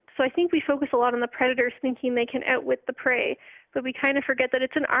So I think we focus a lot on the predators thinking they can outwit the prey, but we kind of forget that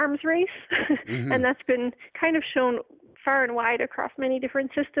it's an arms race. And that's been kind of shown far and wide across many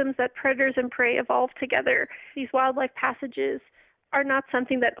different systems that predators and prey evolve together. These wildlife passages are not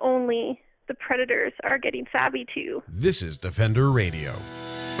something that only the predators are getting savvy to. This is Defender Radio.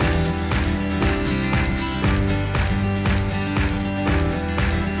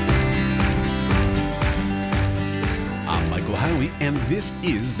 Michael Howie, and this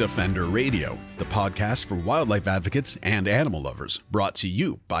is Defender Radio, the podcast for wildlife advocates and animal lovers, brought to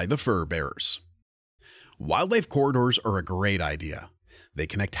you by the Fur Bearers. Wildlife corridors are a great idea. They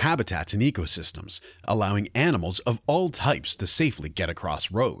connect habitats and ecosystems, allowing animals of all types to safely get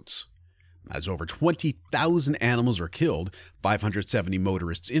across roads. As over 20,000 animals are killed, 570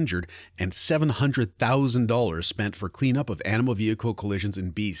 motorists injured, and $700,000 spent for cleanup of animal vehicle collisions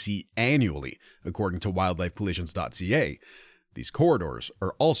in BC annually, according to wildlifecollisions.ca, these corridors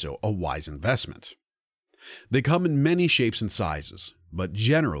are also a wise investment. They come in many shapes and sizes, but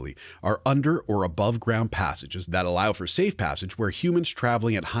generally are under or above ground passages that allow for safe passage where humans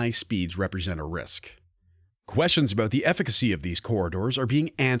traveling at high speeds represent a risk. Questions about the efficacy of these corridors are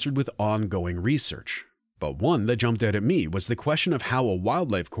being answered with ongoing research, but one that jumped out at me was the question of how a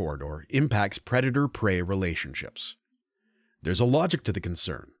wildlife corridor impacts predator-prey relationships. There's a logic to the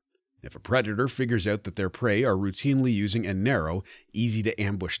concern. If a predator figures out that their prey are routinely using a narrow,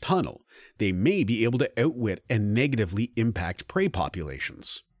 easy-to-ambush tunnel, they may be able to outwit and negatively impact prey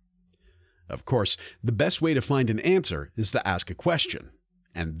populations. Of course, the best way to find an answer is to ask a question,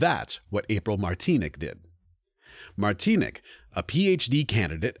 and that's what April Martinic did. Martinic, a PhD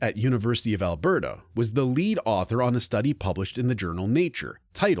candidate at University of Alberta, was the lead author on a study published in the journal Nature,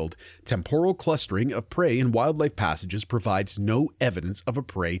 titled Temporal Clustering of Prey in Wildlife Passages Provides No Evidence of a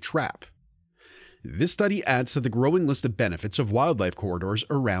Prey Trap. This study adds to the growing list of benefits of wildlife corridors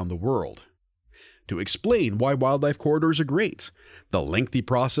around the world. To explain why wildlife corridors are great, the lengthy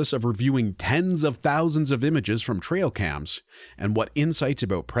process of reviewing tens of thousands of images from trail cams, and what insights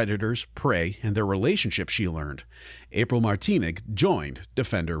about predators, prey, and their relationship she learned, April Martinic joined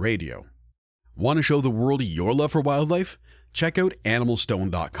Defender Radio. Want to show the world your love for wildlife? Check out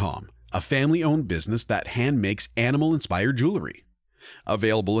animalstone.com, a family-owned business that hand-makes animal-inspired jewelry.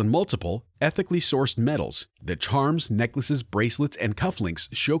 Available in multiple, ethically sourced metals, the charms, necklaces, bracelets, and cufflinks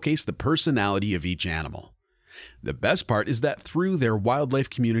showcase the personality of each animal. The best part is that through their wildlife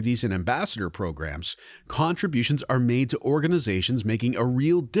communities and ambassador programs, contributions are made to organizations making a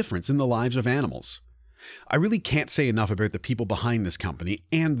real difference in the lives of animals. I really can't say enough about the people behind this company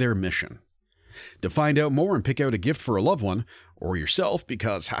and their mission. To find out more and pick out a gift for a loved one, or yourself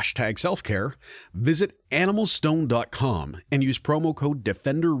because #selfcare, visit animalstone.com and use promo code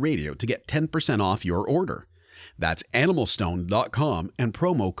DEFENDERRADIO to get 10% off your order. That's animalstone.com and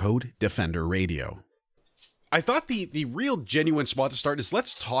promo code DEFENDERRADIO. I thought the real genuine spot to start is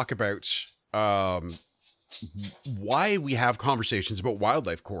let's talk about why we have conversations about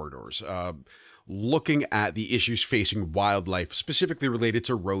wildlife corridors. Looking at the issues facing wildlife, specifically related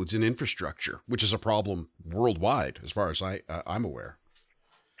to roads and infrastructure, which is a problem worldwide, as far as I'm aware.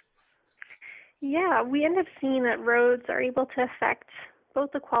 Yeah, we end up seeing that roads are able to affect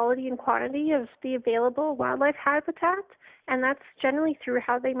both the quality and quantity of the available wildlife habitat, and that's generally through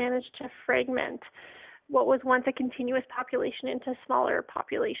how they manage to fragment what was once a continuous population into smaller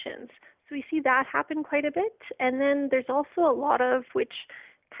populations. So we see that happen quite a bit, and then there's also a lot of, which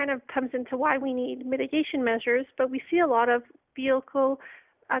kind of comes into why we need mitigation measures, but we see a lot of vehicle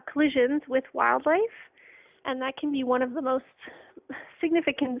collisions with wildlife, and that can be one of the most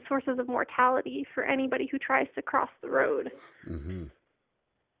significant sources of mortality for anybody who tries to cross the road. Mm-hmm.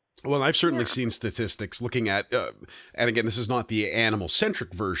 Well, I've certainly seen statistics looking at, and again, this is not the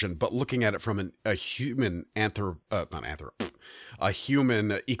animal-centric version, but looking at it from a human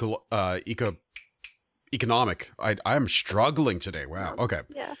economic. I'm struggling today. Wow. Okay.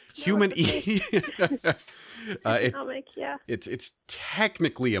 Yeah. Human. Economic. Yeah. It's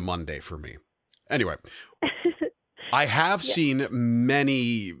technically a Monday for me. Anyway, I have seen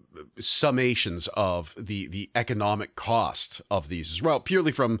many summations of the economic cost of these as well,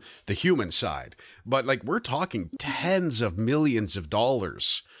 purely from the human side. But like we're talking tens of millions of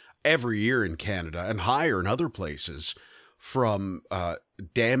dollars every year in Canada and higher in other places from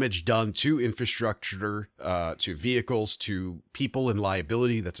damage done to infrastructure, to vehicles, to people and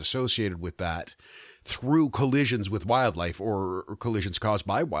liability that's associated with that through collisions with wildlife or collisions caused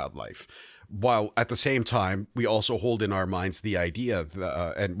by wildlife. While at the same time, we also hold in our minds the idea,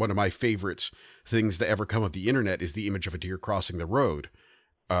 and one of my favorite things that ever come of the internet is the image of a deer crossing the road.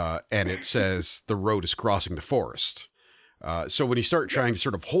 And it says the road is crossing the forest. So when you start trying to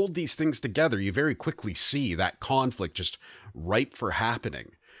sort of hold these things together, you very quickly see that conflict just ripe for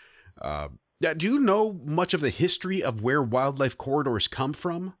happening. Do you know much of the history of where wildlife corridors come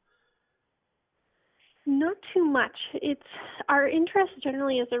from? Not too much. It's our interest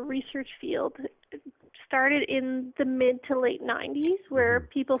generally as a research field started in the mid to late 90s, where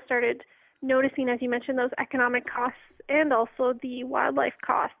people started noticing, as you mentioned, those economic costs and also the wildlife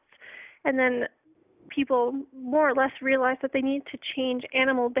costs. And then people more or less realized that they needed to change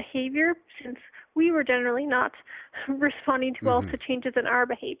animal behavior, since we were generally not responding too well to changes in our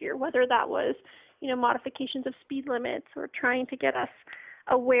behavior, whether that was, modifications of speed limits or trying to get us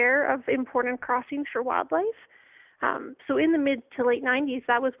aware of important crossings for wildlife. So in the mid to late 90s,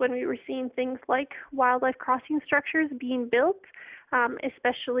 that was when we were seeing things like wildlife crossing structures being built,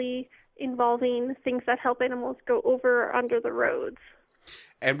 especially involving things that help animals go over or under the roads.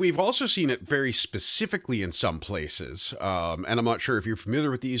 And we've also seen it very specifically in some places. And I'm not sure if you're familiar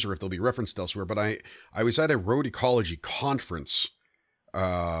with these or if they'll be referenced elsewhere, but I was at a road ecology conference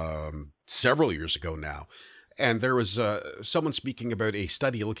several years ago now. And there was someone speaking about a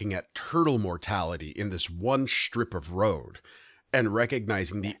study looking at turtle mortality in this one strip of road and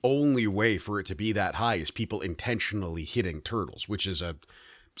recognizing the only way for it to be that high is people intentionally hitting turtles, which is a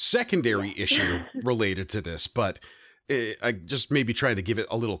secondary issue related to this. But I just maybe trying to give it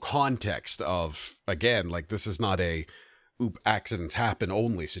a little context of, again, like this is not a accidents happen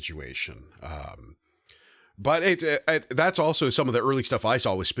only situation. But that's also some of the early stuff I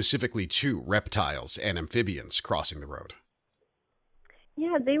saw was specifically to reptiles and amphibians crossing the road.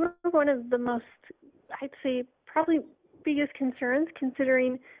 Yeah, they were one of the most, I'd say, probably biggest concerns,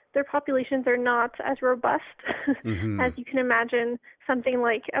 considering their populations are not as robust as you can imagine. Something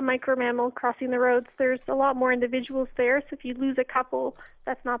like a micro mammal crossing the roads, there's a lot more individuals there. So if you lose a couple,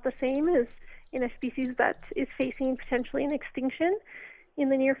 that's not the same as in a species that is facing potentially an extinction in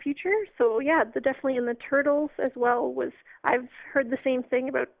the near future. So yeah, definitely in the turtles as well I've heard the same thing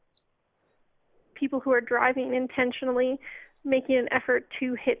about people who are driving intentionally making an effort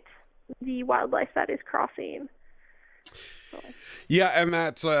to hit the wildlife that is crossing. So. Yeah, and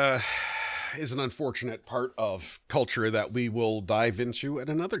that is an unfortunate part of culture that we will dive into at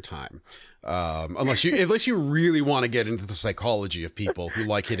another time. Unless you really want to get into the psychology of people who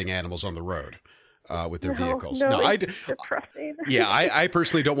like hitting animals on the road. With their vehicles. It's depressing. Yeah, I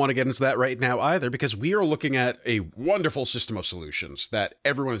personally don't want to get into that right now either, because we are looking at a wonderful system of solutions that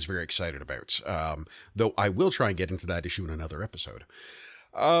everyone is very excited about. Though I will try and get into that issue in another episode.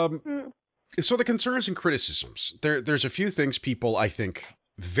 So the concerns and criticisms, there's a few things people, I think,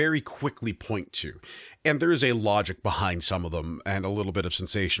 very quickly point to, and there is a logic behind some of them and a little bit of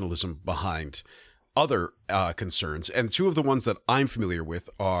sensationalism behind other concerns. And two of the ones that I'm familiar with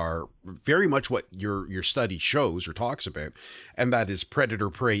are very much what your study shows or talks about, and that is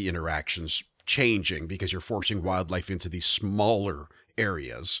predator-prey interactions changing because you're forcing wildlife into these smaller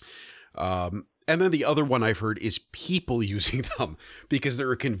areas. And then the other one I've heard is people using them because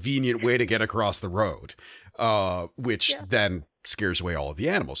they're a convenient way to get across the road, which then scares away all of the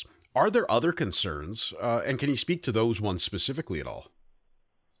animals. Are there other concerns? And can you speak to those ones specifically at all?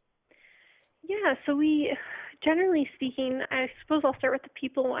 Yeah, so we, generally speaking, I suppose I'll start with the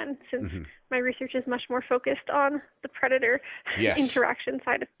people one, since my research is much more focused on the predator interaction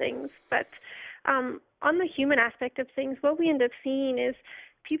side of things. But on the human aspect of things, what we end up seeing is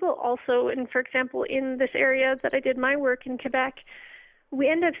people also, and for example, in this area that I did my work in Quebec, we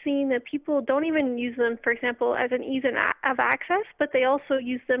end up seeing that people don't even use them, for example, as an ease of access, but they also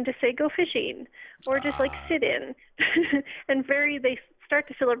use them to, say, go fishing or just like sit in. And they start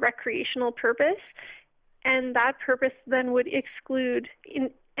to fill a recreational purpose, and that purpose then would exclude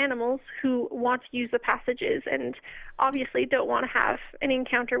animals who want to use the passages and obviously don't want to have an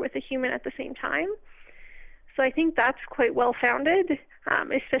encounter with a human at the same time. So I think that's quite well founded,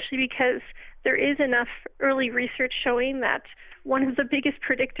 especially because there is enough early research showing that one of the biggest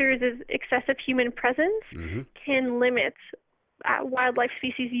predictors is excessive human presence can limit wildlife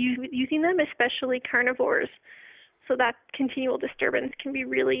species using them, especially carnivores. So that continual disturbance can be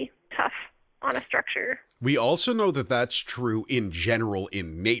really tough on a structure. We also know that that's true in general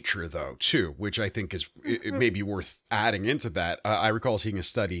in nature, though, too, which I think is it may be worth adding into that. I recall seeing a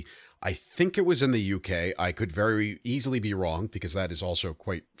study, I think it was in the UK. I could very easily be wrong because that is also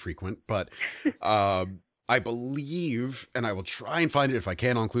quite frequent. But I believe, and I will try and find it if I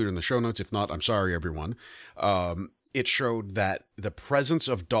can, I'll include it in the show notes. If not, I'm sorry, everyone. It showed that the presence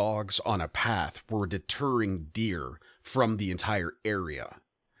of dogs on a path were deterring deer from the entire area.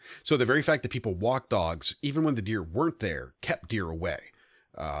 So the very fact that people walk dogs, even when the deer weren't there, kept deer away.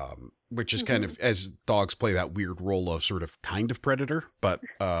 which is kind of, as dogs play that weird role of sort of kind of predator. But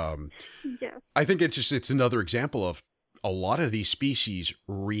Yeah. I think it's another example of a lot of these species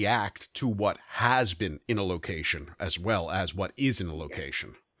react to what has been in a location as well as what is in a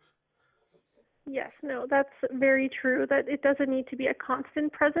location. Yes, no, that's very true, that it doesn't need to be a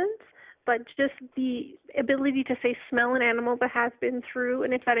constant presence, but just the ability to, say, smell an animal that has been through,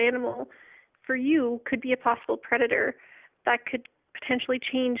 and if that animal, for you, could be a possible predator, that could potentially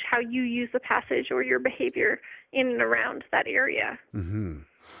change how you use the passage or your behavior in and around that area. Mm-hmm.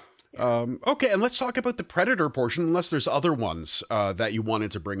 Okay, and let's talk about the predator portion, unless there's other ones that you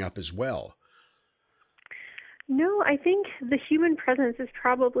wanted to bring up as well. No, I think the human presence is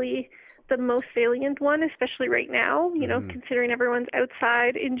probably the most salient one, especially right now, considering everyone's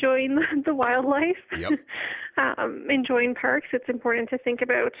outside enjoying the wildlife, Yep. enjoying parks. It's important to think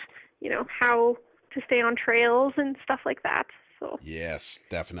about, how to stay on trails and stuff like that. So Yes,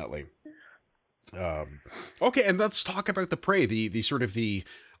 definitely. Okay, and let's talk about the prey, the sort of the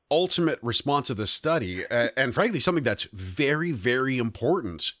ultimate response of the study, and frankly, something that's very, very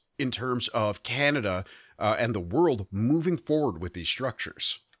important in terms of Canada and the world moving forward with these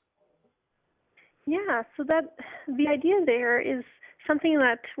structures. yeah, so that the idea there is something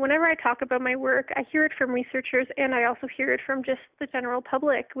that whenever I talk about my work, I hear it from researchers and I also hear it from just the general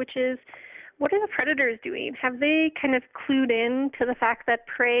public, which is, what are the predators doing? Have they kind of clued in to the fact that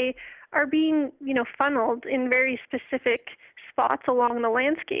prey are being, funneled in very specific spots along the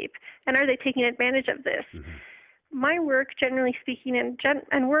landscape? And are they taking advantage of this? Mm-hmm. My work, generally speaking,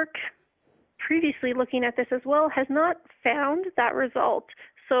 and work previously looking at this as well, has not found that result.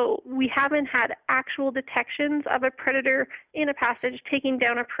 So we haven't had actual detections of a predator in a passage taking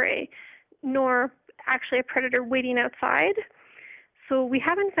down a prey, nor actually a predator waiting outside. So we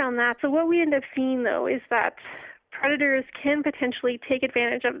haven't found that. So what we end up seeing, though, is that predators can potentially take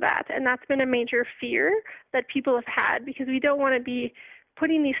advantage of that. And that's been a major fear that people have had, because we don't want to be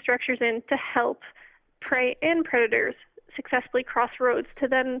putting these structures in to help prey and predators successfully cross roads to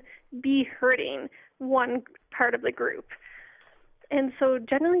then be hurting one part of the group. And so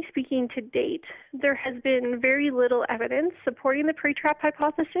generally speaking, to date, there has been very little evidence supporting the prey trap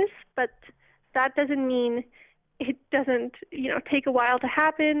hypothesis, but that doesn't mean it doesn't, take a while to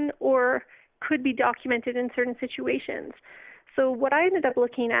happen or could be documented in certain situations. So what I ended up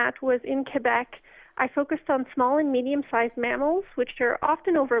looking at was in Quebec, I focused on small and medium-sized mammals, which are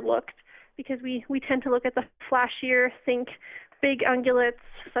often overlooked because we tend to look at the flashier, think big ungulates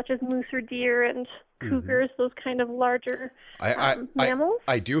such as moose or deer and cougars, those kind of larger mammals.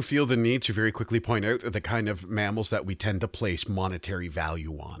 I do feel the need to very quickly point out the kind of mammals that we tend to place monetary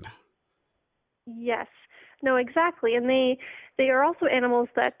value on. Yes. No, exactly. And they are also animals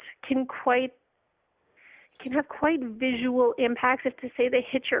that can have quite visual impacts. If to say they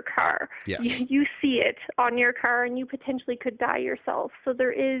hit your car, yes. you see it on your car and you potentially could die yourself. So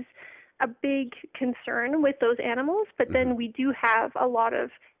there is a big concern with those animals, but then we do have a lot of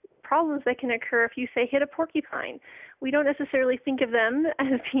problems that can occur if you, say, hit a porcupine. We don't necessarily think of them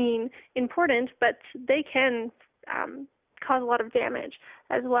as being important, but they can cause a lot of damage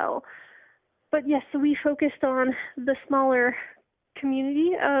as well. But yes, so we focused on the smaller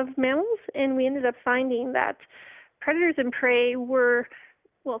community of mammals, and we ended up finding that predators and prey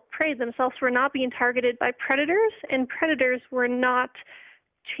themselves were not being targeted by predators, and predators were not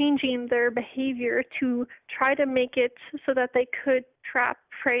changing their behavior to try to make it so that they could trap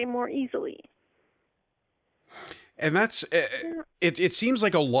prey more easily. And that's it seems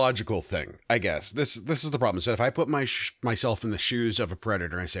like a logical thing, I guess. This is the problem. So if I put myself in the shoes of a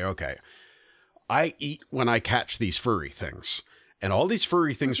predator and I say, okay, I eat when I catch these furry things, and all these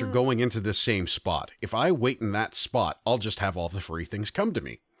furry things are going into this same spot. If I wait in that spot, I'll just have all the furry things come to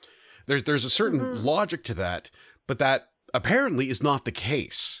me. There's a certain logic to that, but that apparently is not the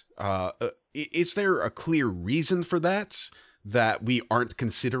case. Is there a clear reason for that we aren't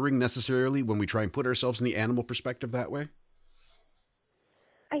considering necessarily when we try and put ourselves in the animal perspective that way?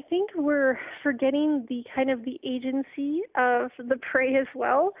 I think we're forgetting the kind of the agency of the prey as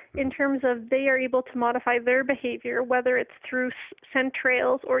well, in terms of they are able to modify their behavior, whether it's through scent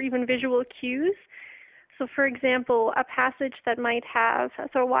trails or even visual cues. So for example, a passage that might have,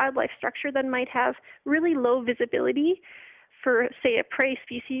 a wildlife structure that might have really low visibility for, say, a prey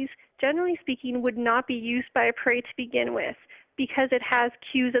species, generally speaking, would not be used by a prey to begin with, because it has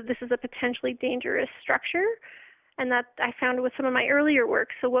cues of this is a potentially dangerous structure. And that I found with some of my earlier work.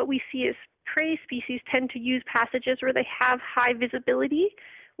 So what we see is prey species tend to use passages where they have high visibility,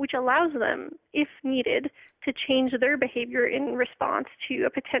 which allows them, if needed, to change their behavior in response to a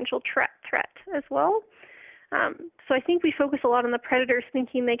potential threat as well. So I think we focus a lot on the predators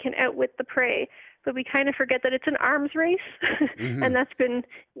thinking they can outwit the prey, but we kind of forget that it's an arms race. Mm-hmm. And that's been,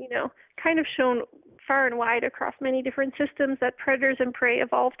 kind of shown far and wide across many different systems that predators and prey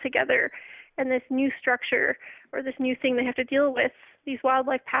evolve together. And this new structure or this new thing they have to deal with, these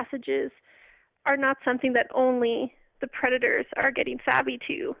wildlife passages, are not something that only the predators are getting savvy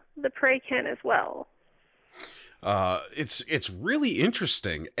to. The prey can as well. It's really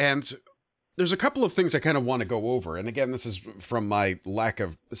interesting, and there's a couple of things I kind of want to go over. And again, this is from my lack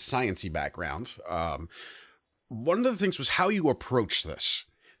of sciencey background. One of the things was how you approach this.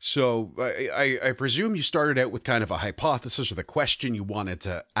 So I presume you started out with kind of a hypothesis or the question you wanted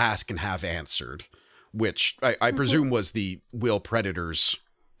to ask and have answered, which I presume was will predators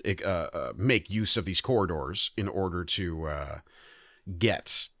make use of these corridors in order to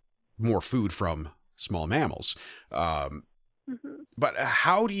get more food from small mammals. But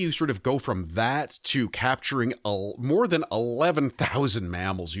how do you sort of go from that to capturing more than 11,000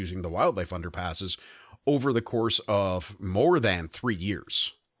 mammals using the wildlife underpasses over the course of more than 3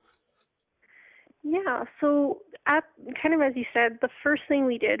 years? Yeah, so kind of as you said, the first thing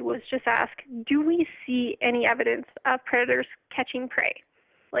we did was just ask, do we see any evidence of predators catching prey?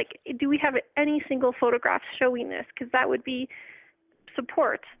 Like, do we have any single photograph showing this? Because that would be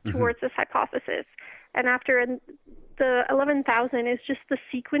support towards this hypothesis. And after the 11,000 is just the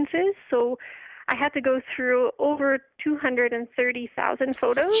sequences. So I had to go through over 230,000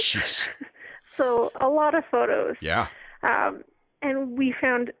 photos. Jeez. So a lot of photos. Yeah. And we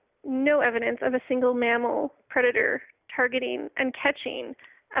found no evidence of a single mammal predator targeting and catching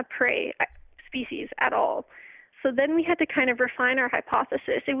a prey species at all. So then we had to kind of refine our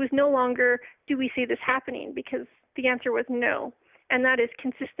hypothesis. It was no longer, do we see this happening? Because the answer was no. And that is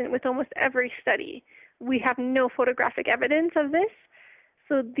consistent with almost every study. We have no photographic evidence of this.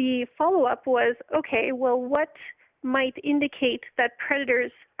 So the follow-up was, okay, well, what might indicate that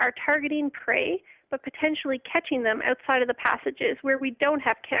predators are targeting prey, but potentially catching them outside of the passages where we don't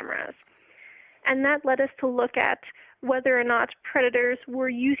have cameras? And that led us to look at whether or not predators were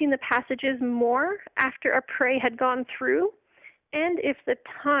using the passages more after a prey had gone through, and if the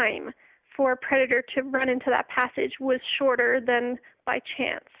time for a predator to run into that passage was shorter than by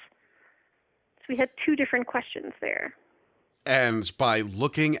chance. So we had two different questions there. And by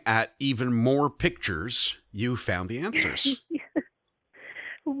looking at even more pictures, you found the answers.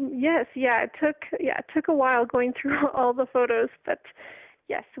 Yes, it took a while going through all the photos, but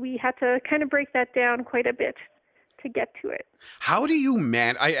yes, we had to kind of break that down quite a bit to get to it. How do you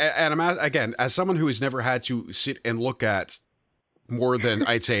and I'm again, as someone who has never had to sit and look at more than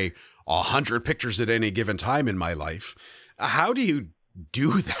I'd say 100 pictures at any given time in my life, how do you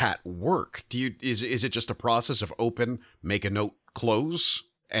do that work? Is it just a process of open, make a note, close,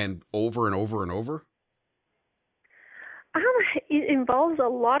 and over and over and over? It involves a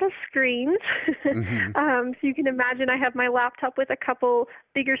lot of screens. So you can imagine I have my laptop with a couple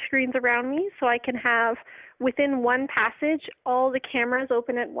bigger screens around me, so I can have within one passage all the cameras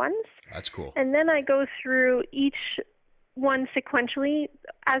open at once. That's cool. And then I go through each one sequentially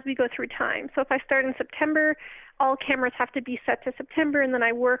as we go through time. So if I start in September, all cameras have to be set to September, and then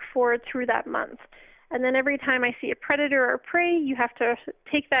I work forward through that month. And then every time I see a predator or prey, you have to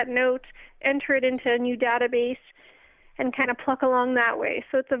take that note, enter it into a new database, and kind of pluck along that way.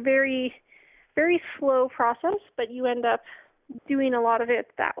 So it's a very, very slow process, but you end up doing a lot of it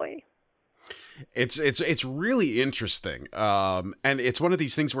that way. It's really interesting. And it's one of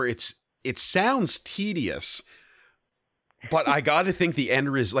these things where it sounds tedious, but I got to think the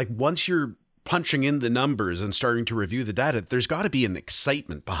end is like once you're punching in the numbers and starting to review the data, there's got to be an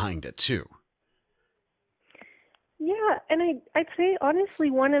excitement behind it too. Yeah, and I'd say honestly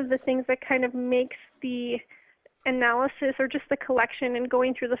one of the things that kind of makes the analysis or just the collection and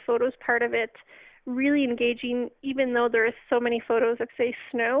going through the photos part of it really engaging, even though there is so many photos of, say,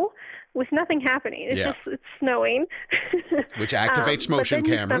 snow with nothing happening. It's snowing. Which activates motion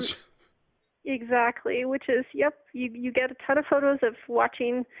cameras. Exactly, which is, you get a ton of photos of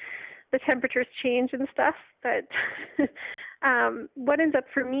watching the temperatures change and stuff, but what ends up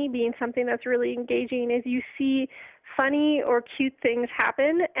for me being something that's really engaging is you see funny or cute things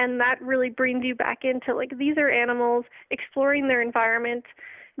happen, and that really brings you back into, like, these are animals exploring their environment,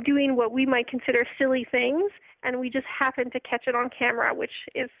 doing what we might consider silly things, and we just happen to catch it on camera, which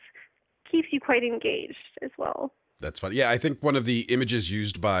keeps you quite engaged as well. That's funny. Yeah, I think one of the images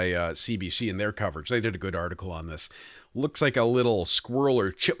used by CBC in their coverage, they did a good article on this, looks like a little squirrel or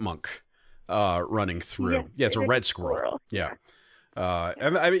chipmunk running through. Yeah, it's a red squirrel. Yeah.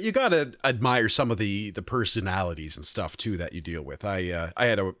 And I mean, you got to admire some of the personalities and stuff too that you deal with. I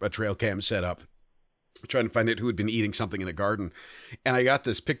had a trail cam set up trying to find out who had been eating something in a garden. And I got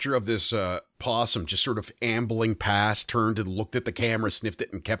this picture of this possum just sort of ambling past, turned and looked at the camera, sniffed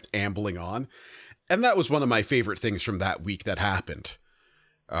it, and kept ambling on. And that was one of my favorite things from that week that happened.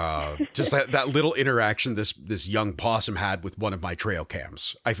 Just that little interaction this young possum had with one of my trail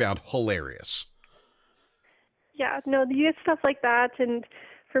cams, I found hilarious. Yeah, no, you get stuff like that. And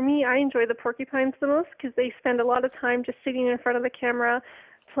for me, I enjoy the porcupines the most because they spend a lot of time just sitting in front of the camera,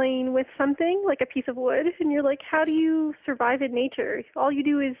 playing with something like a piece of wood, and you're like, how do you survive in nature? All you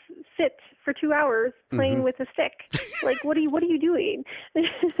do is sit for 2 hours playing with a stick. Like, what are you doing?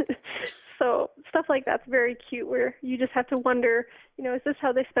 So stuff like that's very cute, where you just have to wonder, is this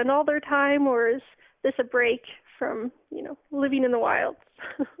how they spend all their time, or is this a break from, living in the wild?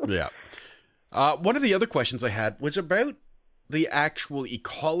 Yeah. One of the other questions I had was about the actual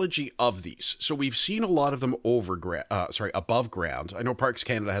ecology of these. So we've seen a lot of them above ground. I know Parks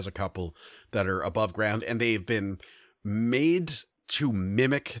Canada has a couple that are above ground, and they've been made to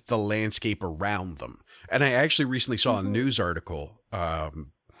mimic the landscape around them. And I actually recently saw a news article.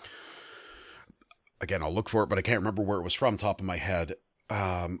 Again, I'll look for it, but I can't remember where it was from, top of my head,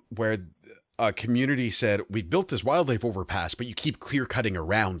 where a community said, we built this wildlife overpass, but you keep clear cutting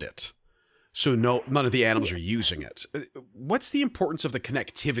around it. So none of the animals are using it. What's the importance of the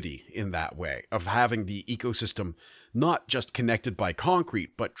connectivity in that way, of having the ecosystem not just connected by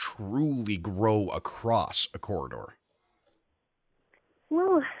concrete, but truly grow across a corridor?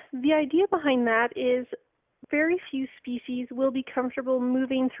 Well, the idea behind that is very few species will be comfortable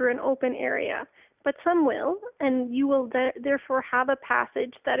moving through an open area, but some will, and you will therefore have a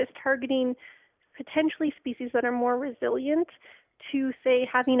passage that is targeting potentially species that are more resilient to, say,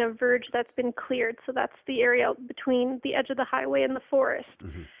 having a verge that's been cleared. So that's the area between the edge of the highway and the forest.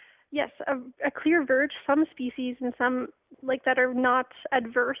 Yes, a clear verge, some species and some like that are not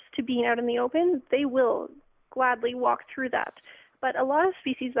adverse to being out in the open, they will gladly walk through that. But a lot of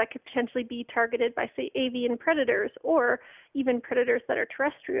species that could potentially be targeted by, say, avian predators or even predators that are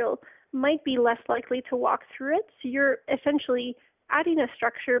terrestrial might be less likely to walk through it. So you're essentially adding a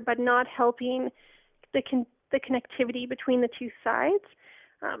structure but not helping the connectivity between the two sides.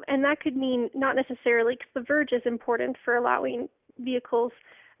 And that could mean not necessarily, because the verge is important for allowing vehicles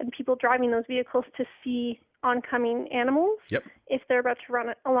and people driving those vehicles to see oncoming animals if they're about to run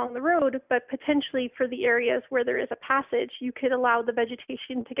along the road, but potentially for the areas where there is a passage, you could allow the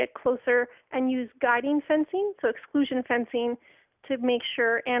vegetation to get closer and use guiding fencing, so exclusion fencing, to make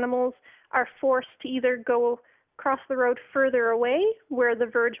sure animals are forced to either go across the road further away where the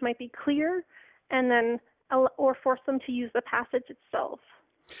verge might be clear, and then or force them to use the passage itself.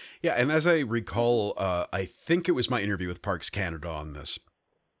 Yeah, and as I recall, I think it was my interview with Parks Canada on this.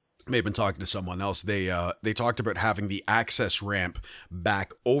 I may have been talking to someone else. They talked about having the access ramp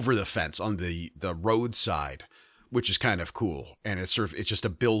back over the fence on the roadside, which is kind of cool. And it's just a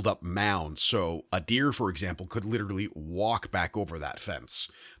build-up mound. So a deer, for example, could literally walk back over that fence,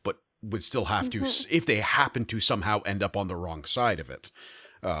 but would still have to, if they happen to somehow end up on the wrong side of it.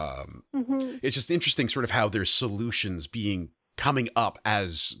 It's just interesting sort of how there's solutions coming up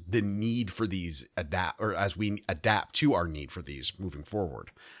as the need for these as we adapt to our need for these moving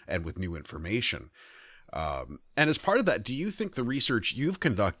forward and with new information. And as part of that, do you think the research you've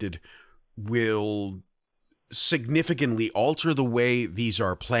conducted will significantly alter the way these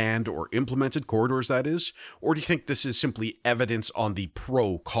are planned or implemented, corridors that is? Or do you think this is simply evidence on the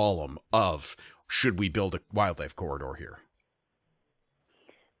pro column of should we build a wildlife corridor here?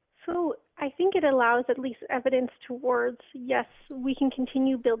 So I think it allows at least evidence towards, yes, we can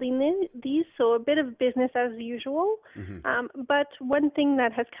continue building these, so a bit of business as usual. But one thing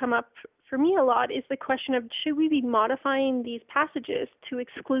that has come up for me a lot is the question of, should we be modifying these passages to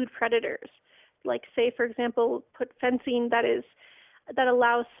exclude predators? Like, say, for example, put fencing that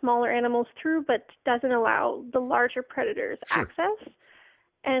allows smaller animals through but doesn't allow the larger predators access.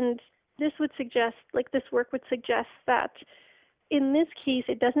 And this would suggest, this work would suggest that in this case,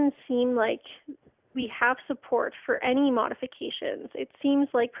 it doesn't seem like we have support for any modifications. It seems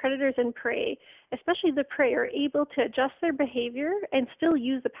like predators and prey, especially the prey, are able to adjust their behavior and still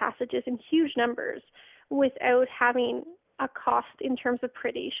use the passages in huge numbers without having a cost in terms of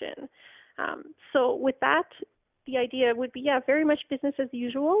predation. So with that, the idea would be, very much business as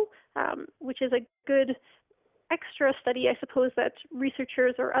usual, which is a good extra study, I suppose, that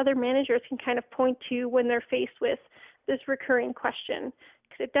researchers or other managers can kind of point to when they're faced with this recurring question,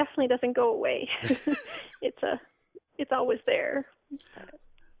 because it definitely doesn't go away. It's always there.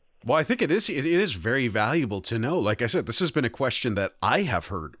 Well, I think it is very valuable to know. Like I said, this has been a question that I have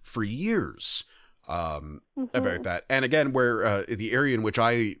heard for years about that. And again, where the area in which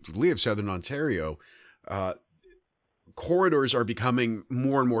I live, Southern Ontario, uh, corridors are becoming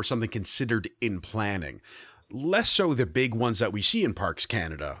more and more something considered in planning. Less so the big ones that we see in Parks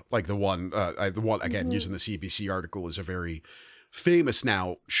Canada, like the one again, using the CBC article, is a very famous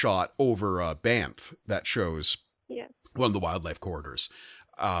now shot over Banff that shows one of the wildlife corridors.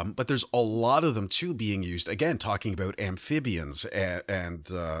 But there's a lot of them too being used, again, talking about amphibians and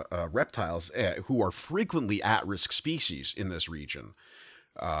reptiles who are frequently at-risk species in this region.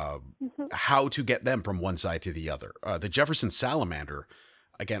 How to get them from one side to the other. The Jefferson salamander,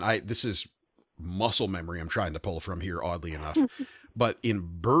 again, this is muscle memory I'm trying to pull from here, oddly enough. But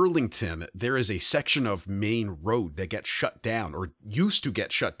in Burlington, there is a section of main road that gets shut down, or used to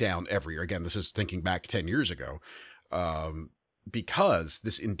get shut down every year. Again, this is thinking back 10 years ago. Because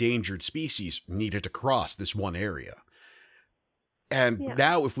this endangered species needed to cross this one area. And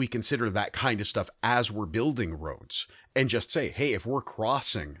now if we consider that kind of stuff as we're building roads and just say, hey, if we're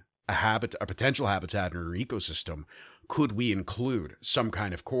crossing a potential habitat in our ecosystem, could we include some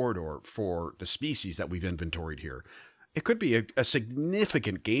kind of corridor for the species that we've inventoried here? It could be a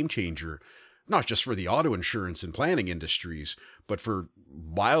significant game changer, not just for the auto insurance and planning industries, but for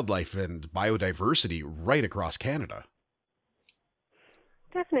wildlife and biodiversity right across Canada.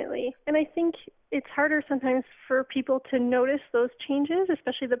 Definitely. And I think it's harder sometimes for people to notice those changes,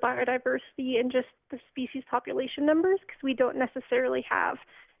 especially the biodiversity and just the species population numbers, because we don't necessarily have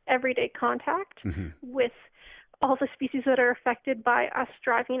everyday contact with all the species that are affected by us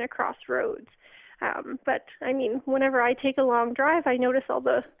driving across roads. But I mean, whenever I take a long drive, I notice all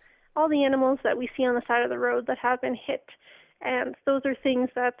the animals that we see on the side of the road that have been hit. And those are things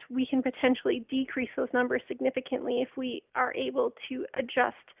that we can potentially decrease those numbers significantly if we are able to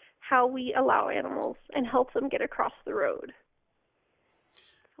adjust how we allow animals and help them get across the road.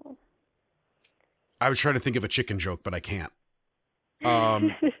 So. I was trying to think of a chicken joke, but I can't.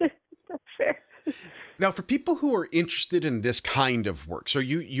 That's fair. Now, for people who are interested in this kind of work, so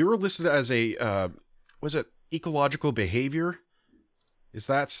you're listed as a, was it ecological behavior? Is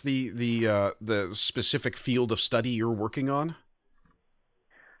that the specific field of study you're working on?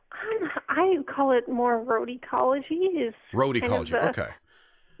 I call it more road ecology. Road ecology, okay.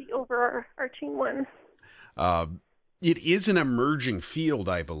 The overarching one. It is an emerging field,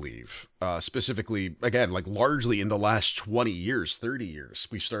 I believe. Specifically, again, like largely in the last 20 years, 30 years,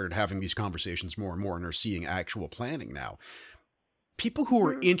 we started having these conversations more and more and are seeing actual planning now. People who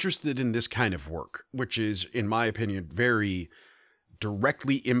are interested in this kind of work, which is, in my opinion, very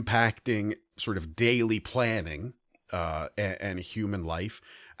directly impacting sort of daily planning and human life,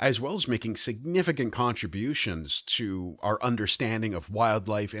 as well as making significant contributions to our understanding of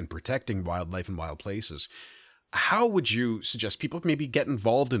wildlife and protecting wildlife in wild places. How would you suggest people maybe get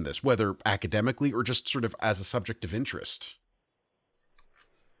involved in this, whether academically or just sort of as a subject of interest?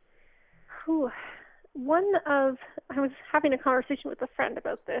 I was having a conversation with a friend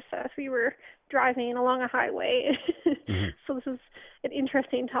about this as we were driving along a highway. So this is an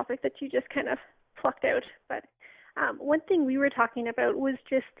interesting topic that you just kind of plucked out. But one thing we were talking about was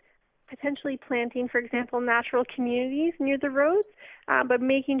just potentially planting, for example, natural communities near the roads, but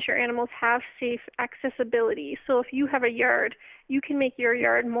making sure animals have safe accessibility. So if you have a yard, you can make your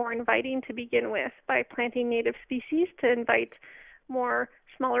yard more inviting to begin with by planting native species to invite more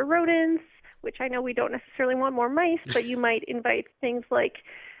smaller rodents, which I know we don't necessarily want more mice, but you might invite things like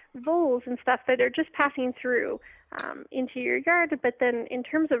voles and stuff that are just passing through into your yard. But then in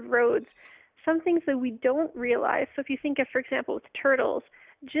terms of roads, some things that we don't realize, so if you think of, for example, with turtles,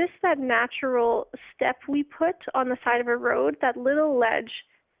 just that natural step we put on the side of a road, that little ledge,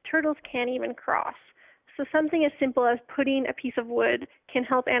 turtles can't even cross. So something as simple as putting a piece of wood can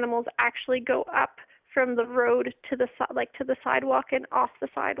help animals actually go up from the road to the to the sidewalk and off the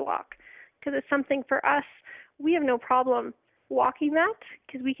sidewalk. Because it's something for us, we have no problem walking that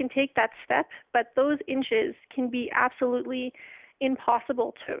because we can take that step, but those inches can be absolutely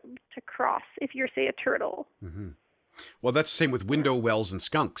impossible to cross if you're, say, a turtle. Well, that's the same with window wells and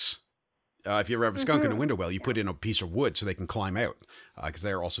skunks. If you ever have a skunk in a window well, you put in a piece of wood so they can climb out because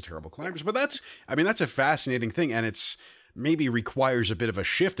they're also terrible climbers. But that's a fascinating thing, and it's maybe requires a bit of a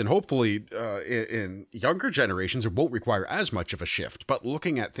shift, and hopefully in younger generations it won't require as much of a shift. But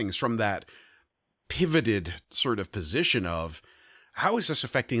looking at things from that pivoted sort of position of how is this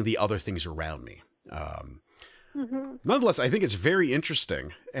affecting the other things around me? Nonetheless, I think it's very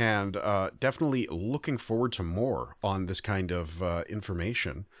interesting, and definitely looking forward to more on this kind of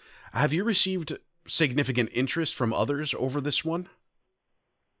information. Have you received significant interest from others over this one?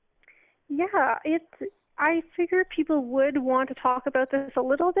 Yeah, I figured people would want to talk about this a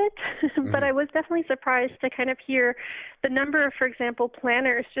little bit, but I was definitely surprised to kind of hear the number of, for example,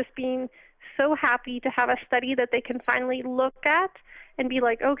 planners just being so happy to have a study that they can finally look at and be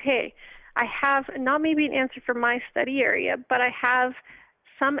like, okay, I have not maybe an answer for my study area, but I have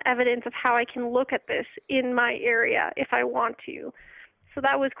some evidence of how I can look at this in my area if I want to. So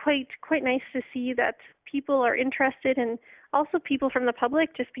that was quite nice to see that people are interested, and also people from the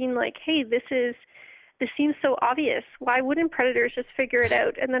public just being like, hey, this seems so obvious. Why wouldn't predators just figure it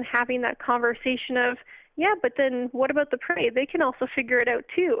out? And then having that conversation of, yeah, but then what about the prey? They can also figure it out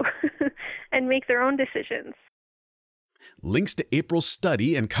too and make their own decisions. Links to April's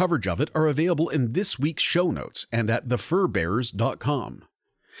study and coverage of it are available in this week's show notes and at thefurbearers.com.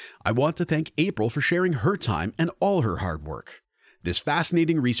 I want to thank April for sharing her time and all her hard work. This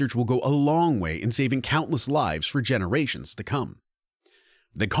fascinating research will go a long way in saving countless lives for generations to come.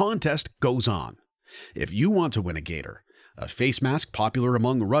 The contest goes on. If you want to win a gator, a face mask popular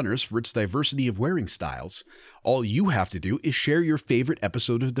among runners for its diversity of wearing styles, all you have to do is share your favorite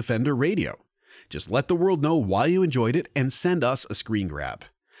episode of Defender Radio. Just let the world know why you enjoyed it and send us a screen grab.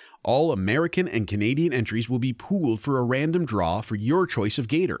 All American and Canadian entries will be pooled for a random draw for your choice of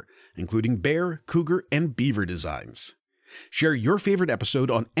gator, including bear, cougar, and beaver designs. Share your favorite episode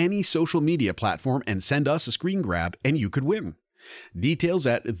on any social media platform and send us a screen grab and you could win. Details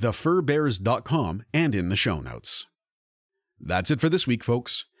at thefurbearers.com and in the show notes. That's it for this week,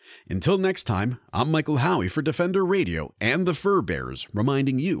 folks. Until next time, I'm Michael Howie for Defender Radio and the Fur Bearers,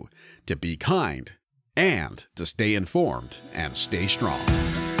 reminding you to be kind and to stay informed and stay strong.